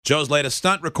Joe's latest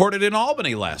stunt recorded in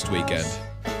Albany last weekend.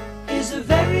 Is a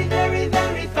very, very,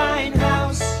 very fine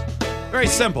house. Very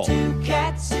simple. 2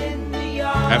 cats in the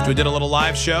yard. After we did a little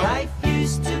live show, Life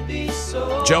used to be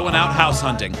so Joe went out house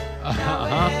hunting,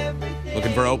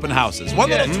 looking for open houses. One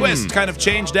little twist kind of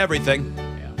changed everything.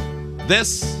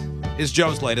 This is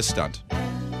Joe's latest stunt.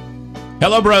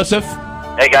 Hello, Broseph.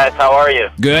 Hey guys, how are you?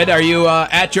 Good. Are you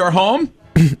at your home?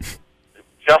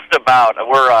 Just about.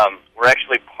 We're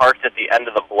actually parked at the end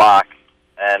of the block,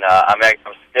 and I'm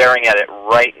staring at it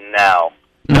right now.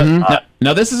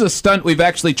 Now, this is a stunt we've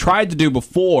actually tried to do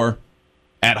before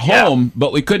at home,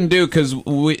 but we couldn't do because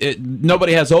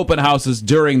nobody has open houses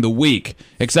during the week,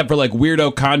 except for like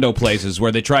weirdo condo places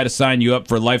where they try to sign you up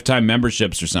for lifetime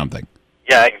memberships or something.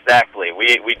 Yeah, exactly.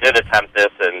 We did attempt this,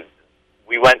 and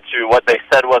we went to what they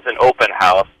said was an open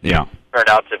house. Yeah. Turned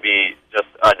out to be just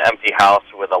an empty house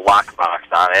with a lockbox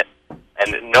on it,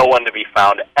 and no one to be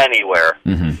found anywhere.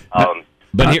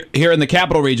 But here in the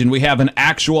capital region, we have an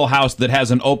actual house that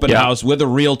has an open house with a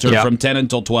realtor from 10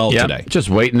 until 12 today. Just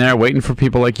waiting there, waiting for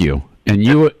people like you. And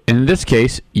you, in this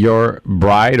case, your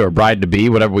bride or bride-to-be,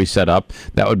 whatever we set up,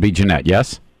 that would be Jeanette,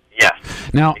 yes? Yes.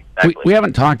 Now, exactly. we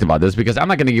haven't talked about this because I'm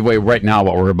not going to give away right now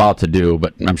what we're about to do,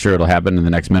 but I'm sure it'll happen in the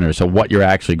next minute or so, what you're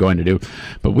actually going to do.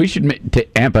 But we should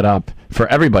amp it up for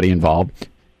everybody involved.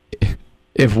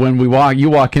 If when you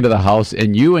walk into the house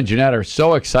and you and Jeanette are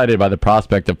so excited by the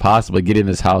prospect of possibly getting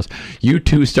this house, you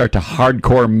two start to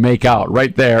hardcore make out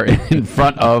right there in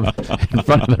front of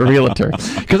the realtor.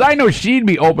 Because I know she'd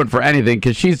be open for anything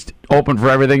because she's open for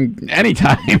everything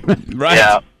anytime. Right?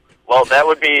 Yeah. Well, that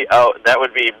would be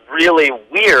really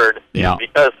weird. Yeah.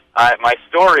 Because my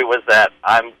story was that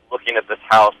I'm looking at this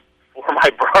house for my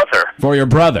brother. For your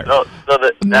brother. So that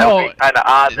would be kind of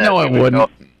odd. No, it wouldn't. Go,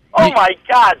 oh my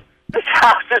God, this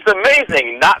house is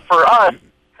amazing. Not for us.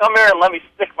 Come here and let me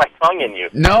stick my tongue in you.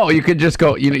 No, you could just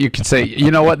go, you could say,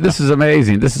 you know what, this is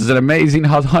amazing. This is an amazing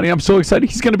house. Honey, I'm so excited.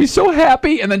 He's going to be so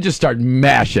happy. And then just start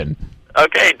mashing.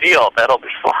 Okay, deal. That'll be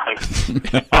fun.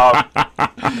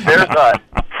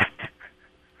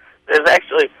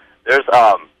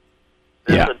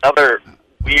 There's another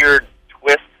weird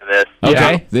twist to this.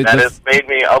 Okay. That has made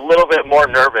me a little bit more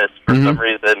nervous for some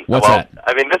reason. What's that?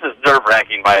 I mean, this is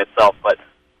nerve-wracking by itself, but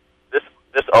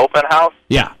this open house,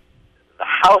 Yeah. the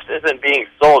house isn't being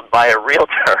sold by a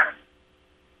realtor.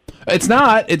 It's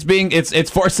not. It's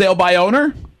for sale by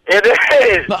owner? It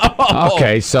is. Oh,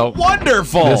 Okay, so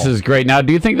wonderful. this is great. Now,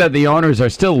 do you think that the owners are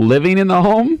still living in the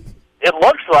home? It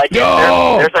looks like it.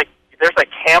 No. There's a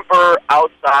camper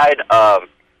outside,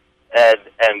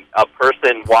 and a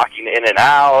person walking in and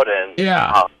out, and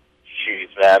Yeah. jeez,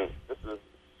 man, this is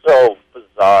so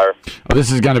bizarre. Oh,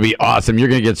 this is going to be awesome. You're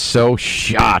going to get so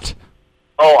shot.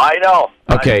 Oh, I know.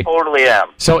 Okay. I totally am.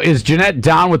 So is Jeanette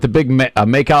down with the big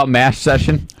make-out mash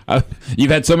session?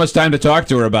 You've had so much time to talk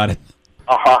to her about it.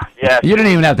 Yeah. You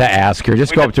didn't even have to ask her.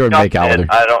 Just go up to her and make out with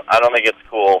her. I don't think it's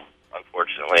cool.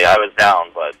 Unfortunately, I was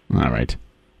down, but All right.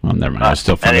 Well, never mind. It's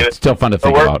still fun. anyway, It's still fun to so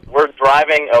think about. we're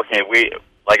driving. Okay,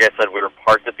 like I said, we were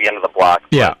parked at the end of the block.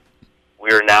 Yeah.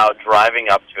 We are now driving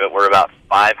up to it. We're about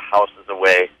 5 houses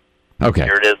away. Okay.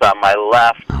 Here it is on my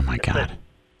left. Oh my God.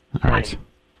 All right.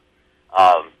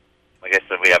 Like I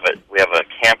said, we have a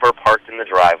camper parked in the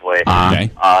driveway.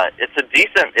 Okay.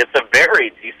 It's a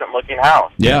very decent looking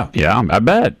house. Yeah. Yeah, I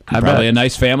bet. Probably a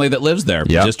nice family that lives there,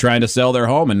 Yep. just trying to sell their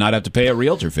home and not have to pay a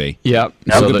realtor fee. Yep.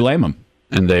 Who could blame them?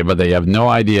 But they have no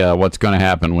idea what's going to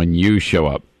happen when you show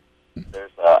up.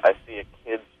 I see a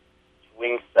kid's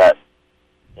swing set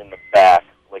in the back,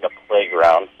 like a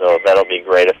playground. So that'll be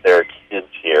great if there are kids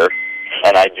here,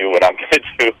 and I do what I'm going to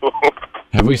do.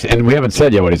 Have we? And we haven't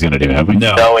said yet what he's going to do, have we?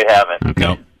 No. No, we haven't. Okay.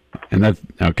 No. And that's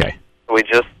okay. We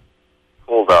just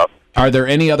pulled up. Are there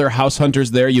any other house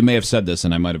hunters there? You may have said this,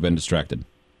 and I might have been distracted.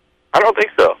 I don't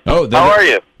think so. Oh, how are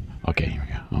you? Okay. Here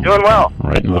we go. Oh, Doing well.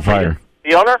 Right into the fire.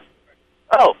 The owner?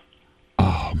 Oh.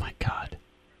 Oh my God.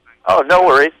 Oh, no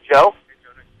worries, Joe.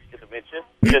 Good to meet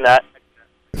you. Jeanette.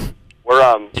 We're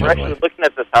actually looking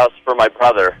at this house for my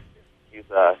brother. He's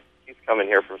coming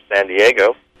here from San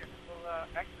Diego. Well,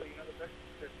 actually, the best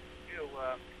thing to do,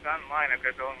 it's online. I've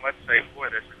got the own website for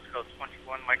this. It's called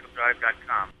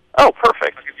 21michaeldrive.com. Oh,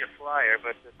 perfect. I'll give you a flyer,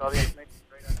 but it's all the information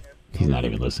right on there. He's not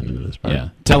even listening to this part. Yeah.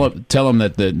 Tell him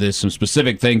that there's some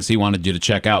specific things he wanted you to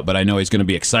check out, but I know he's going to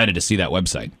be excited to see that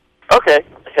website. Okay.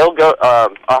 He'll go.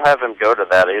 I'll have him go to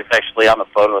that. He's actually on the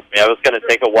phone with me. I was going to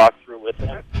take a walkthrough with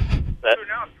him.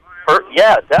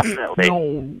 Yeah, definitely.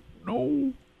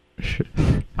 No.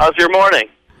 How's your morning?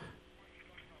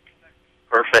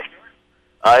 Perfect.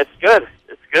 It's good.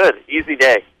 It's good. Easy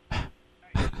day.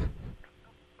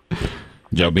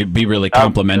 Joe, be really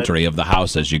complimentary of the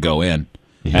house as you go in.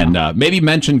 And maybe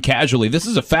mention casually, this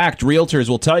is a fact, realtors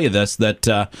will tell you this,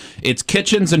 that it's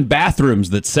kitchens and bathrooms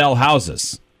that sell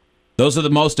houses. Those are the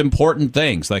most important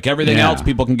things. Like everything else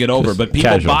people can get over, Just but people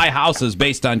casual. buy houses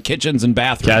based on kitchens and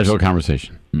bathrooms. Casual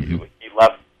conversation. He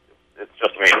left. It's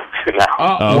just me now.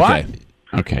 Oh, okay.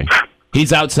 Okay.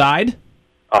 He's outside?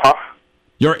 Uh-huh.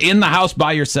 You're in the house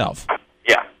by yourself?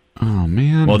 Yeah. Oh,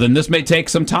 man. Well, then this may take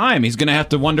some time. He's going to have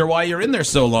to wonder why you're in there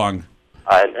so long.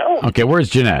 I know. Okay, where's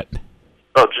Jeanette?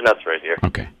 Oh, Jeanette's right here.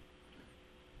 Okay.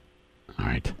 All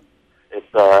right. It's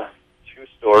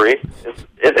two-story.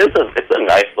 It's a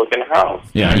nice-looking house.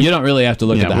 Yeah, you don't really have to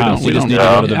look at the we house. don't- You we just don't- need to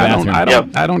go to the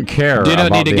bathroom. I don't care. You don't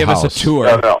about need to the give us a house. tour.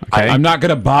 No. Okay. I'm not going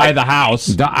to buy the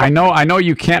house. I know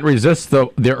you can't resist the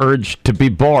urge to be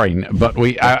boring, but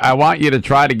I want you to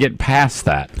try to get past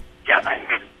that. Yeah.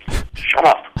 Shut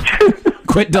up.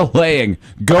 Quit delaying.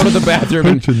 Go to the bathroom.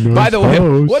 And, by the way,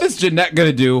 house. what is Jeanette going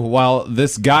to do while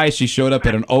this guy she showed up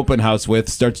at an open house with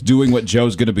starts doing what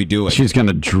Joe's going to be doing? She's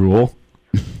gonna drool.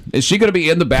 Is she going to be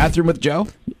in the bathroom with Joe?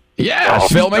 Yeah.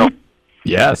 Filming?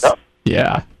 Yes.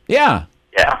 Yeah. Yeah.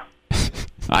 Yeah.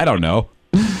 I don't know.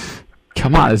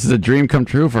 Come on, this is a dream come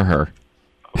true for her.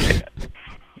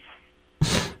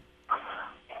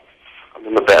 I'm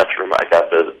in the bathroom. I got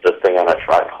this thing on a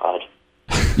tripod.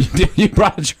 You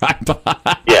brought a tripod.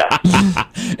 Yeah.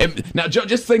 Now, Joe,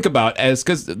 just think about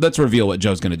because let's reveal what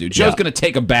Joe's going to do. Joe's going to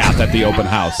take a bath at the open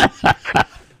house.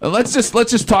 Let's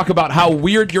just talk about how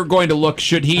weird you're going to look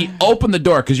should he open the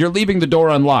door, because you're leaving the door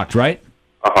unlocked, right?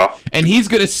 Uh-huh. And he's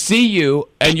going to see you,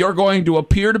 and you're going to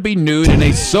appear to be nude in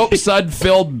a soap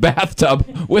sud-filled bathtub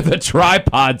with a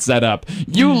tripod set up.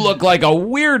 You look like a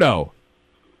weirdo.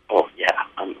 Oh, yeah.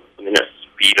 I'm in a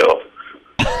Speedo.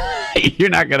 You're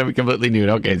not gonna be completely nude.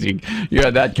 Okay, so you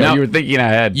had that. Now, you were thinking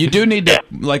ahead. You do need to,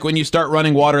 like when you start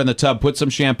running water in the tub, put some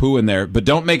shampoo in there, but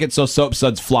don't make it so soap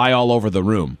suds fly all over the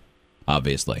room,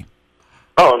 obviously.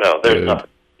 Oh, no. There's Dude. nothing.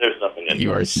 There's nothing in You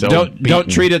there. are so Don't beaten.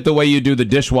 treat it the way you do the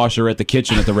dishwasher at the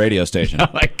kitchen at the radio station. Oh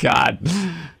my God.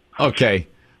 Okay.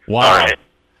 Wow. All right.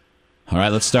 All right,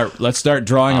 let's start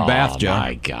drawing a bath, Joe. Oh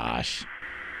my gosh.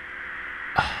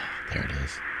 Oh, there it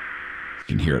is.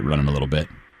 You can hear it running a little bit.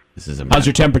 This is a How's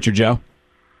your temperature, Joe?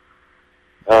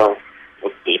 Let's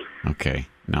see. Okay.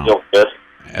 No. Still good.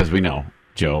 As we know,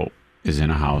 Joe is in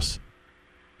a house,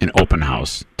 an open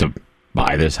house to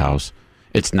buy this house.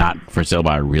 It's not for sale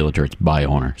by a realtor, it's by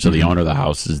owner. So the owner of the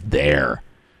house is there.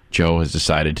 Joe has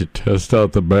decided to test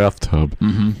out the bathtub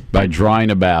by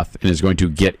drawing a bath and is going to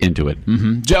get into it.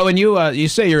 Joe, and you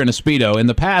say you're in a Speedo. In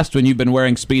the past, when you've been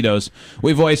wearing Speedos,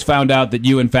 we've always found out that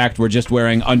you, in fact, were just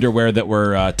wearing underwear that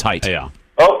were tight. Yeah.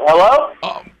 Oh, hello?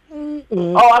 Oh,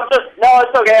 no,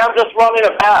 it's okay. I'm just running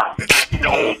a bath.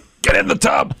 No, get in the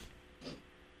tub.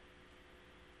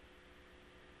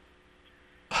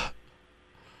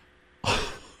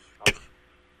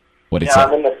 What did he Yeah,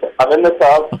 say? I'm in the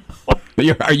tub.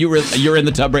 You're in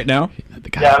the tub right now? The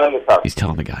guy, Yeah, I'm in the tub. he's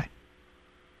telling the guy.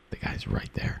 The guy's right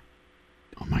there.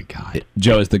 Oh my God.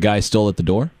 Joe, is the guy still at the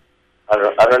door? I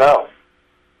don't know.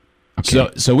 Okay.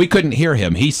 So we couldn't hear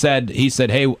him. He said,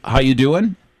 "Hey, how you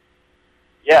doing?"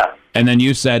 Yeah. And then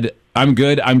you said, "I'm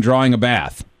good. I'm drawing a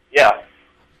bath." Yeah.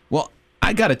 Well,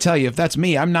 I got to tell you, if that's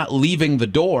me, I'm not leaving the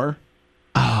door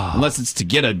unless it's to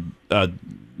get a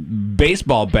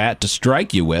baseball bat to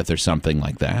strike you with or something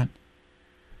like that.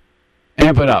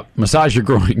 Amp it up. Massage your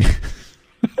groin.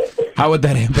 How would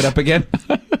that amp it up again?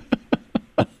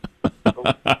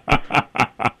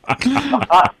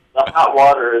 The hot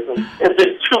water isn't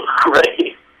too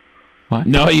great.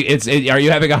 No, are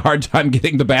you having a hard time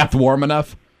getting the bath warm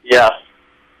enough? Yes.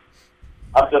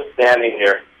 I'm just standing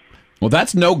here. Well,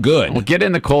 that's no good. Well, get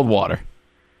in the cold water.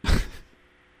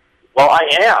 Well, I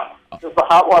am. Because the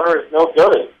hot water is no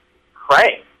good. It's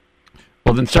crank.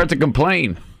 Well, then start to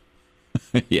complain.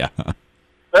 Yeah.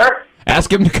 Sir?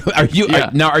 Ask him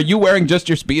to. Are you wearing just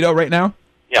your Speedo right now?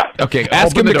 Yeah. Okay,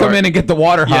 Ask him open to the come door. in and get the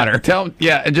water Yeah, hotter. tell him,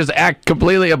 and just act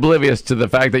completely oblivious to the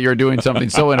fact that you're doing something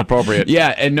so inappropriate.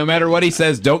 Yeah, and no matter what he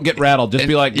says, don't get rattled. Just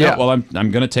be like, "No, yeah. well, I'm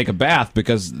going to take a bath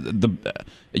because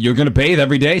you're going to bathe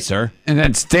every day, sir." And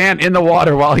then stand in the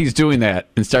water while he's doing that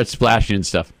and start splashing and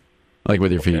stuff, like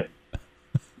with your feet.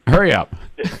 Hurry up.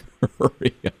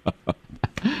 Hurry up.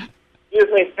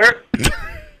 Excuse me, sir.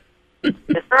 Is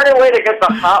there any way to get the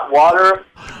hot water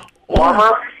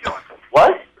warmer?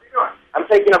 What? I'm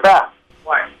taking a bath.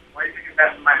 Why? Why are you taking a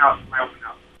bath in my house, my open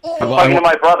house? I'm talking to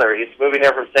my brother. He's moving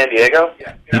here from San Diego.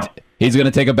 Yeah, you know, He's going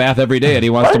to take a bath every day, and he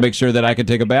wants What? to make sure that I can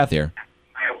take a bath here.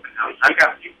 my open house. I've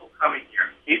got people coming here.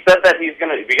 He said that he's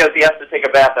going to, because he has to take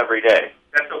a bath every day.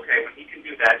 That's okay. When he can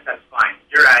do that, that's fine.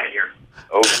 You're out of here.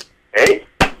 Okay.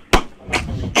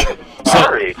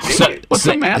 Sorry. Jeez. What's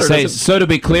the matter? So to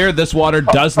be clear, this water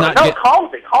does not No, get... calm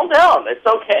down. It's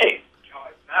okay. No,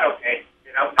 it's not okay.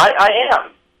 You know? I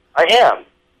am.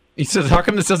 He says, "How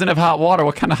come this doesn't have hot water?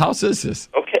 What kind of house is this?"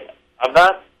 Okay. I'm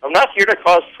not here to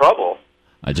cause trouble.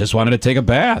 I just wanted to take a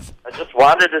bath. I just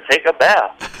wanted to take a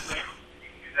bath.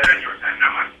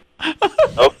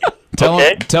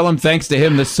 Okay. Tell him thanks to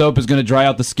him, this soap is going to dry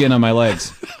out the skin on my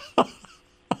legs.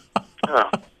 Oh,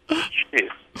 jeez.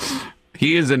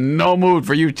 He is in no mood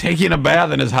for you taking a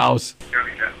bath in his house.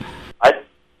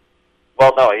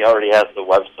 Well, no, he already has the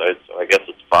website, so I guess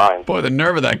it's fine. Boy, the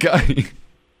nerve of that guy.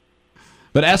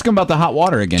 But ask him about the hot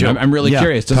water again. Joe, I'm really yeah,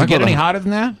 curious. Does talk it get about any it. hotter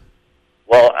than that?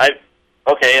 Well,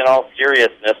 okay, in all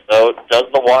seriousness, though, does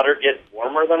the water get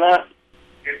warmer than that?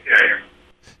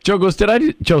 Joe goes,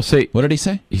 Joe say, What did he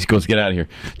say? he goes, "Get out of here."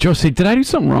 Joe say, "Did I do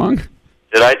something wrong?"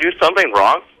 Did I do something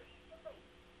wrong?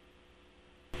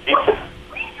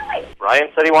 Brian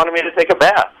said he wanted me to take a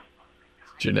bath.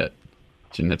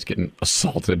 Jeanette's getting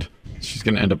assaulted. She's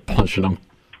going to end up punching him.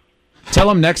 Tell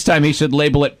him next time he should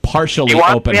label it partially He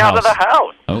wants open me house. out of the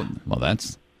house. Oh, well,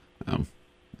 that's... All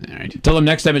right. Tell him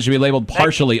next time it should be labeled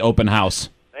partially open house.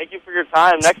 Thank you for your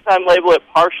time. Next time, label it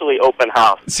partially open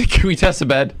house. See, can we test the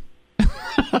bed?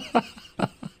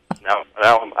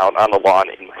 Now I'm out on the lawn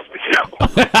in my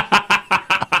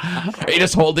Speedo. Are you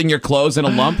just holding your clothes in a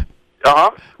lump?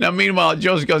 Uh-huh. Now, meanwhile,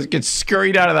 Joe gets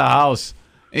scurried out of the house.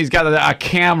 He's got a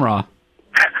camera.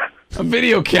 A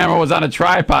video camera was on a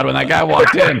tripod when that guy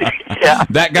walked in. Yeah.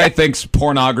 That guy thinks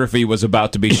pornography was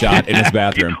about to be shot in his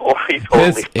bathroom. He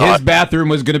totally His bathroom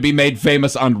was going to be made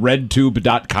famous on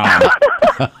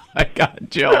redtube.com. My God,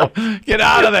 Joe. Get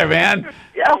out of there, man.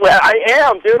 Yeah, well, I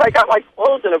am, dude. I got my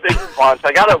clothes in a big bunch.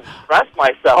 I got to rest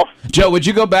myself. Joe, would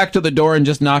you go back to the door and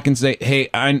just knock and say, "Hey,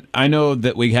 I know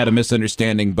that we had a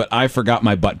misunderstanding, but I forgot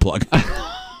my butt plug."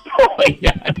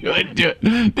 Yeah, do it.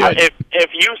 If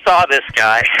you saw this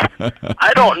guy,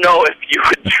 I don't know if you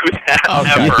would do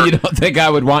that ever. You don't think I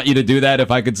would want you to do that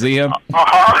if I could see him?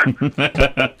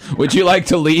 Uh-huh. Would you like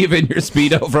to leave in your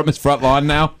Speedo from his front lawn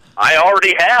now? I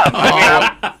already have.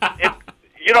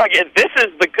 I mean, this is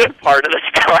the good part of the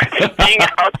story, being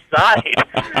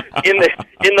outside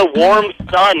in the warm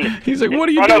sun. He's like, "What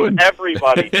are you in front doing?" Of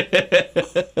everybody.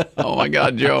 Oh, my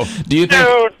God, Joe. Do you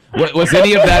think was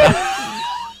any of that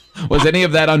was any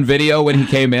of that on video when he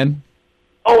came in?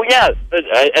 Oh, yeah.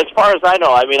 As far as I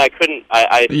know, I mean, I couldn't.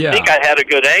 I think I had a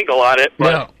good angle on it,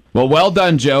 but Yeah. Well, well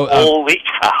done, Joe. holy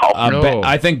cow. No.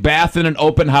 I think bath in an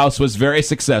open house was very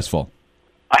successful.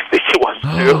 I think it was,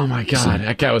 too. Oh, my God.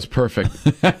 That guy was perfect.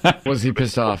 Was he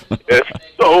pissed off? It's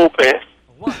so pissed.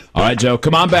 All right, Joe,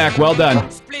 come on back. Well done.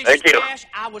 Thank you.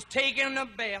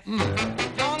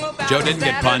 Joe didn't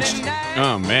get punched.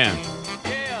 Oh, man.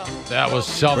 That was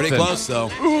something. Pretty close, though.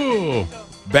 Ooh.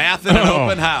 Bath in an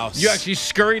open house. You actually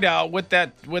scurried out with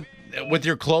with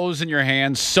your clothes in your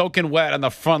hands, soaking wet on the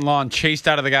front lawn, chased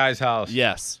out of the guy's house.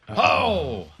 Yes.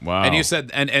 Oh, Wow. And you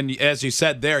said, and as you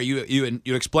said there, you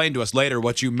explained to us later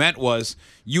what you meant was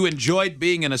you enjoyed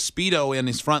being in a Speedo in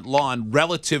his front lawn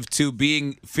relative to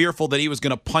being fearful that he was going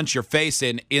to punch your face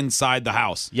inside the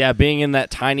house. Yeah, being in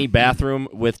that tiny bathroom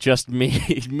with just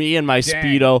me and my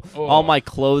Speedo, all my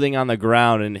clothing on the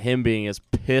ground, and him being as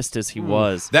pissed as he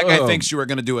was. That guy thinks you were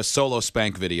going to do a solo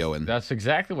spank video. That's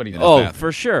exactly what he did. Oh,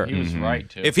 for sure. He was right,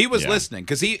 too. If he was listening,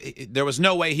 because there was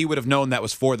no way he would have known that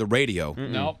was for the radio.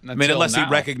 No, I mean, unless he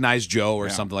recognized Joe or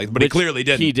something like that. But he clearly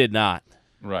didn't. He did not.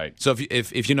 Right. So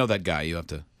if you know that guy, you have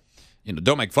to,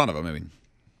 don't make fun of him. I mean,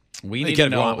 We They need can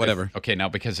to know want whatever. Okay, now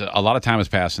because a lot of time has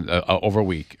passed over a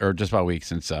week or just about a week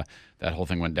since that whole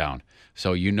thing went down.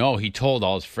 So he told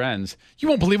all his friends, "You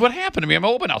won't believe what happened to me. I'm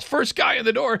open house. First guy in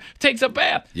the door takes a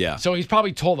bath." Yeah. So he's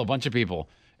probably told a bunch of people,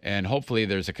 and hopefully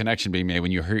there's a connection being made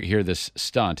when you hear this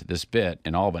stunt, this bit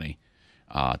in Albany,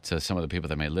 to some of the people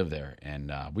that may live there,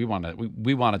 and we want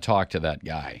to talk to that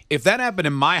guy. if that happened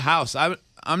in my house,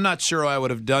 I'm not sure I would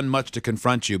have done much to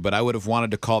confront you, but I would have wanted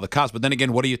to call the cops. But then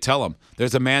again, what do you tell him?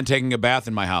 There's a man taking a bath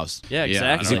in my house. Yeah, Yeah,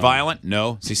 exactly. Is he violent?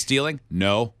 No. Is he stealing?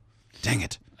 No. Dang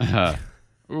it. Dang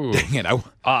it.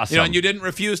 Awesome. And you didn't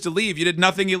refuse to leave. You did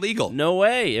nothing illegal. No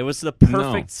way. It was the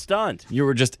perfect stunt. You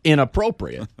were just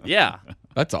inappropriate. Yeah.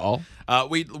 That's all.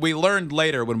 We learned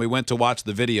later when we went to watch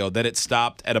the video that it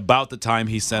stopped at about the time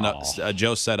he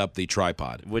Joe set up the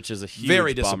tripod. Which is a huge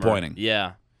Very bummer. disappointing.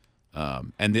 Yeah.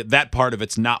 And that part of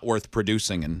it's not worth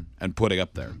producing and putting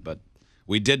up there. But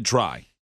we did try.